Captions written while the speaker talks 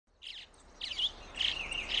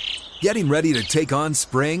Getting ready to take on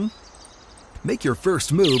spring? Make your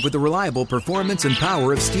first move with the reliable performance and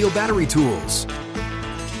power of Steel battery tools.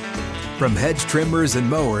 From hedge trimmers and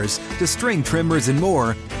mowers to string trimmers and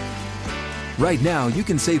more, right now you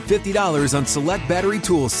can save $50 on select battery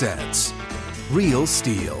tool sets. Real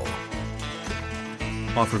Steel.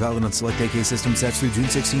 Offer valid on select AK system sets through June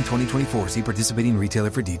 16, 2024. See participating retailer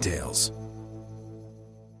for details.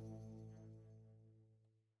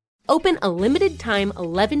 Open a limited-time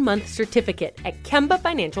 11-month certificate at Kemba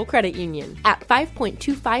Financial Credit Union. At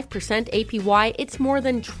 5.25% APY, it's more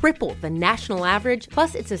than triple the national average,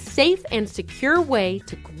 plus it's a safe and secure way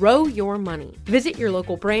to grow your money. Visit your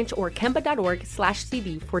local branch or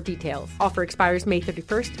kemba.org/CD for details. Offer expires May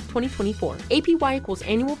 31st, 2024. APY equals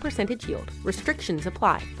annual percentage yield. Restrictions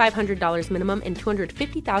apply. $500 minimum and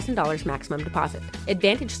 $250,000 maximum deposit.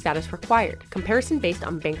 Advantage status required. Comparison based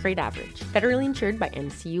on bank rate average. Federally insured by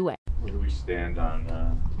NCUA. Where do we stand on,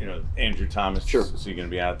 Andrew Thomas? Sure. Is he going to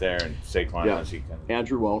be out there? And Saquon, Yeah. is he kind of...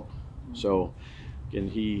 Andrew won't. So, again,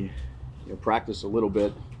 he practiced a little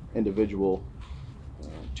bit individual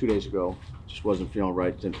 2 days ago. Just wasn't feeling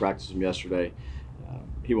right. Didn't practice him yesterday.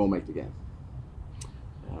 He won't make the game.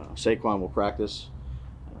 Saquon will practice.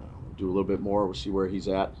 We'll do a little bit more. We'll see where he's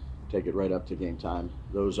at. Take it right up to game time.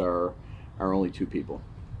 Those are our only two people.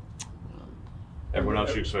 Everyone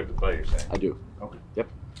else you expect to play, you're saying? I do. Okay. Yep.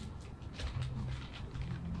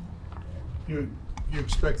 You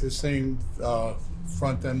expect the same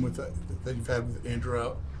front end with that you've had with Andrew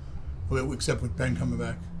out, except with Ben coming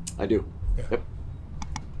back? I do. Yeah. Yep.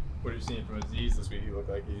 What are you seeing from Aziz this week? He looked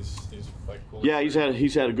like he's like cool. Yeah, he's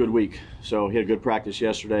had a good week. So he had a good practice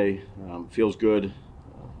yesterday. Feels good.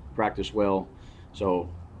 Practiced well. So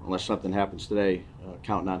unless something happens today,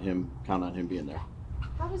 counting on him being there.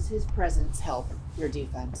 How does his presence help your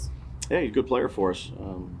defense? Yeah, he's a good player for us.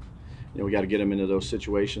 We got to get him into those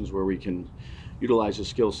situations where we can utilize his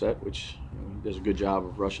skill set, which he does a good job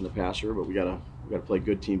of rushing the passer. But we got to play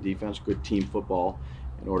good team defense, good team football,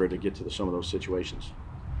 in order to get to some of those situations.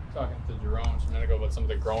 Talking to Jerome just a minute ago about some of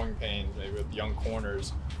the growing pains maybe with young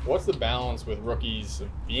corners. What's the balance with rookies of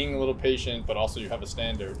being a little patient, but also you have a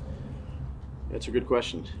standard? That's a good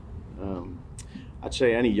question. I'd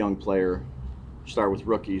say any young player, start with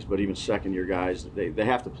rookies, but even second-year guys, they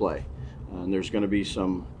have to play. And there's going to be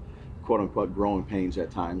some quote-unquote growing pains at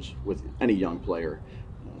times with any young player.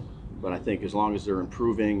 But I think as long as they're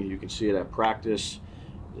improving, you can see it at practice,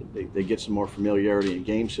 they get some more familiarity in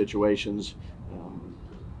game situations.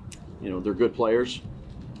 They're good players.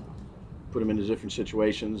 Put them into different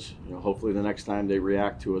situations. Hopefully the next time they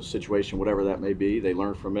react to a situation, whatever that may be, they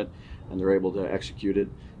learn from it and they're able to execute it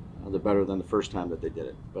the better than the first time that they did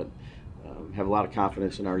it. But have a lot of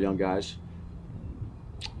confidence in our young guys.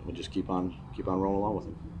 We'll just keep on rolling along with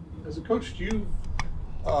them. As a coach, do you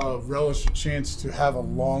relish a chance to have a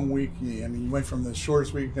long week? I mean, you went from the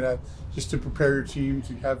shortest week you could have just to prepare your team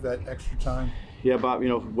to have that extra time. Yeah, Bob,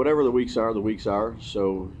 whatever the weeks are.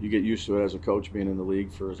 So you get used to it as a coach being in the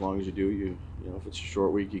league for as long as you do. You if it's a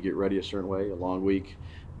short week, you get ready a certain way. A long week,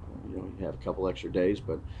 you have a couple extra days.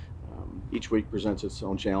 But each week presents its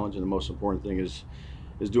own challenge, and the most important thing is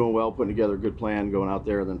doing well, putting together a good plan, going out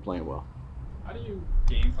there, and then playing well. How do you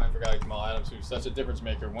game plan for a guy like Jamal Adams, who's such a difference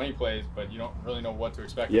maker when he plays, but you don't really know what to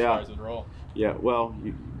expect as far as his role? Yeah, well,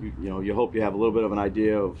 you hope you have a little bit of an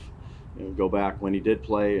idea of go back when he did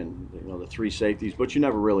play and the three safeties, but you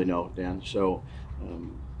never really know, Dan. So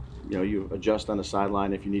you adjust on the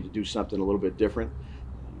sideline if you need to do something a little bit different.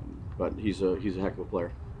 But he's a heck of a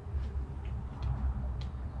player.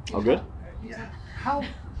 All good? Yeah.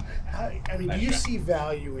 Do you see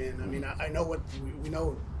value in? I mean, I know what we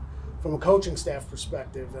know from a coaching staff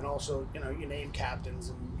perspective, and also you name captains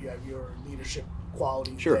and you have your leadership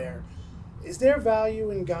qualities there. Is there value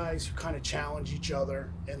in guys who kind of challenge each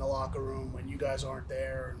other in the locker room when you guys aren't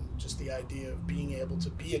there, and just the idea of being able to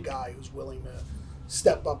be a guy who's willing to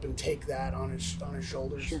step up and take that on his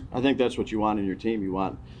shoulders? Sure. I think that's what you want in your team. You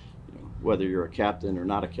want, whether you're a captain or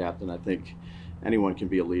not a captain, I think anyone can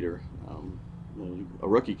be a leader. A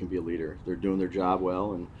rookie can be a leader. They're doing their job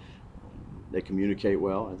well and they communicate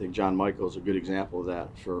well. I think John Michael is a good example of that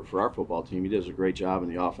for our football team. He does a great job in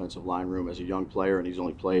the offensive line room as a young player, and he's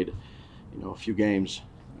only played a few games.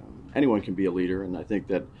 Anyone can be a leader, and I think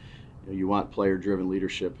that you want player-driven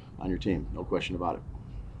leadership on your team, no question about it.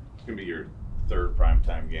 It's going to be your third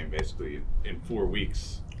primetime game, basically, in 4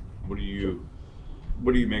 weeks. What do you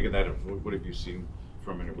make of that? What have you seen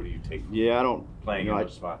from it, or what do you take from playing in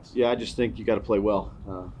those spots? Yeah, I just think you got to play well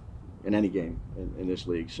in any game in this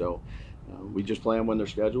league. So we just play them when they're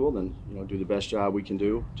scheduled, and do the best job we can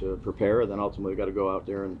do to prepare. Then ultimately, got to go out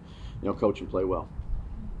there and coach and play well.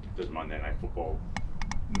 does Monday Night Football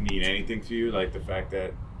mean anything to you? Like the fact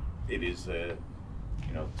that it is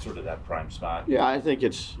sort of that prime spot? Yeah, I think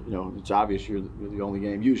it's obvious you're the only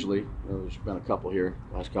game usually. There's been a couple here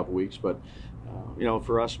last couple weeks, but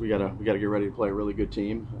for us, we gotta get ready to play a really good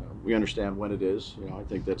team. We understand when it is. I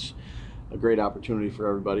think that's a great opportunity for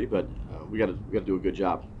everybody, but we gotta do a good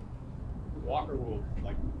job. Walker will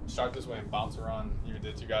start this way and bounce around. You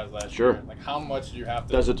did to guys last Sure. year. How much do you have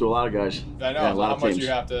to? Does it to a lot of guys. I know. Yeah, a lot how of much teams. do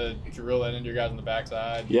you have to drill that into your guys on the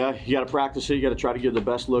backside? Yeah, you got to practice it. You got to try to give the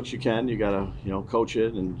best looks you can. You got to coach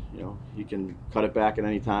it, and he can cut it back at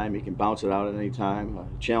any time. He can bounce it out at any time. A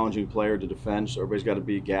challenging player to defend, so everybody's got to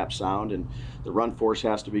be gap sound, and the run force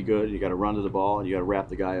has to be good. You got to run to the ball, and you got to wrap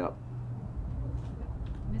the guy up.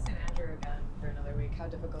 Missing Andrew again for another week. How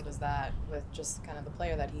difficult is that with just kind of the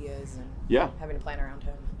player that he is and having to plan around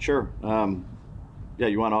him? Sure.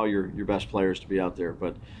 You want all your best players to be out there,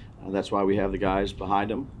 but that's why we have the guys behind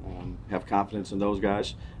them. Have confidence in those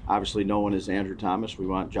guys. Obviously, no one is Andrew Thomas. We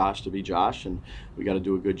want Josh to be Josh, and we got to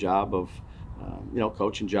do a good job of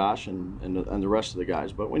coaching Josh and the rest of the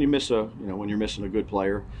guys. But when you miss when you're missing a good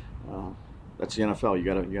player, that's the NFL. You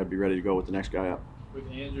got to be ready to go with the next guy up. With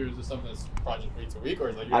Andrew, is this something that's project week to week, or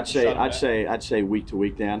is you I'd say week to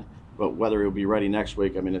week, Dan. But whether he'll be ready next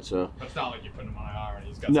week, I mean, it's a. But it's not like you put him on IR and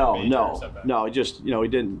he's got No. He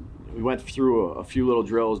didn't. We went through a few little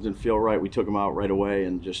drills, didn't feel right. We took him out right away,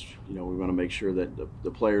 and just we want to make sure that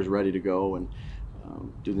the player's ready to go and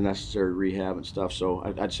do the necessary rehab and stuff. So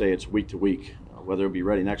I'd say it's week to week. Whether he'll be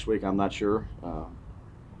ready next week, I'm not sure.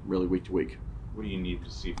 Really, week to week. What do you need to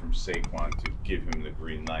see from Saquon to give him the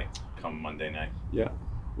green light come Monday night? Yeah.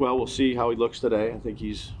 Well, we'll see how he looks today. I think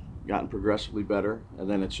he's gotten progressively better, and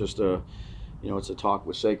then it's just it's a talk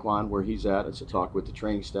with Saquon where he's at. It's a talk with the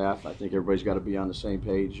training staff. I think everybody's got to be on the same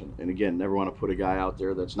page, and again, never want to put a guy out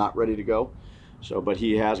there that's not ready to go. So, but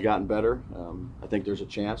he has gotten better. I think there's a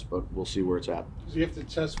chance, but we'll see where it's at. Does he have to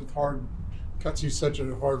test with hard cuts? He's such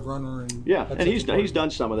a hard runner, and and he's done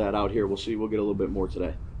some of that out here. We'll see. We'll get a little bit more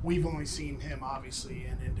today. We've only seen him obviously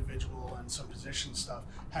in individual and some position stuff.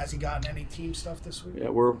 Has he gotten any team stuff this week? Yeah,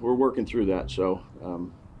 we're working through that. So,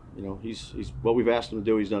 he's what we've asked him to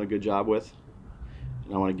do. He's done a good job with,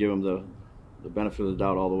 and I want to give him the benefit of the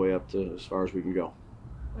doubt all the way up to as far as we can go.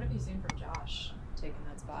 What have you seen from Josh taking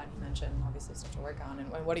that spot? You mentioned obviously stuff to work on, and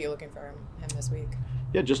what are you looking for him this week?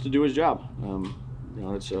 Yeah, just to do his job.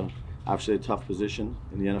 It's obviously a tough position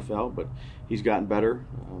in the NFL, but he's gotten better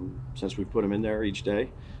since we've put him in there each day.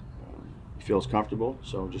 He feels comfortable,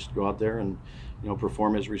 so just go out there and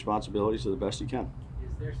perform his responsibilities to the best he can.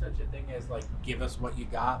 Is there such a thing as give us what you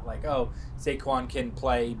got? Saquon can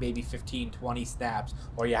play maybe 15, 20 snaps,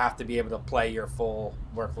 or you have to be able to play your full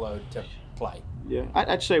workload to play? Yeah,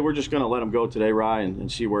 I'd say we're just going to let him go today, Rye,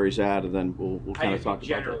 and see where he's at, and then we'll kind of talk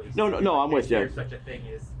about that. No, I'm with you. Is there such a thing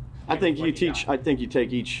as I think you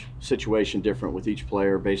take each situation different with each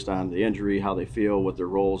player based on the injury, how they feel, what their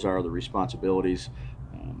roles are, the responsibilities.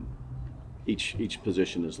 Each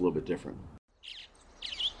position is a little bit different.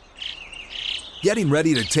 Getting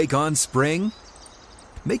ready to take on spring?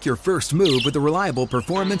 Make your first move with the reliable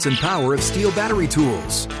performance and power of Steel battery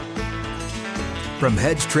tools. From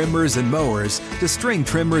hedge trimmers and mowers to string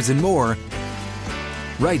trimmers and more,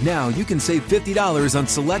 right now you can save $50 on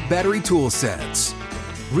select battery tool sets.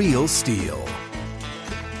 Real Steel.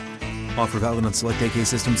 Offer valid on select AK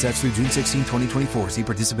system sets through June 16, 2024. See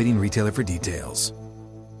participating retailer for details.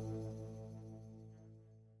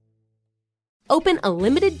 Open a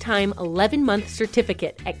limited-time 11-month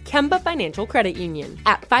certificate at Kemba Financial Credit Union.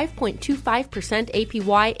 At 5.25%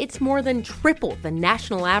 APY, it's more than triple the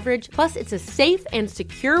national average, plus it's a safe and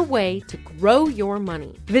secure way to grow your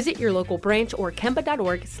money. Visit your local branch or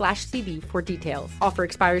kemba.org/cb for details. Offer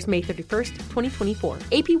expires May 31st, 2024.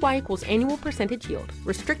 APY equals annual percentage yield.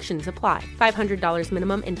 Restrictions apply. $500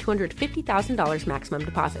 minimum and $250,000 maximum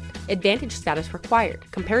deposit. Advantage status required.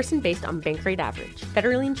 Comparison based on bank rate average.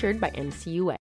 Federally insured by NCUA.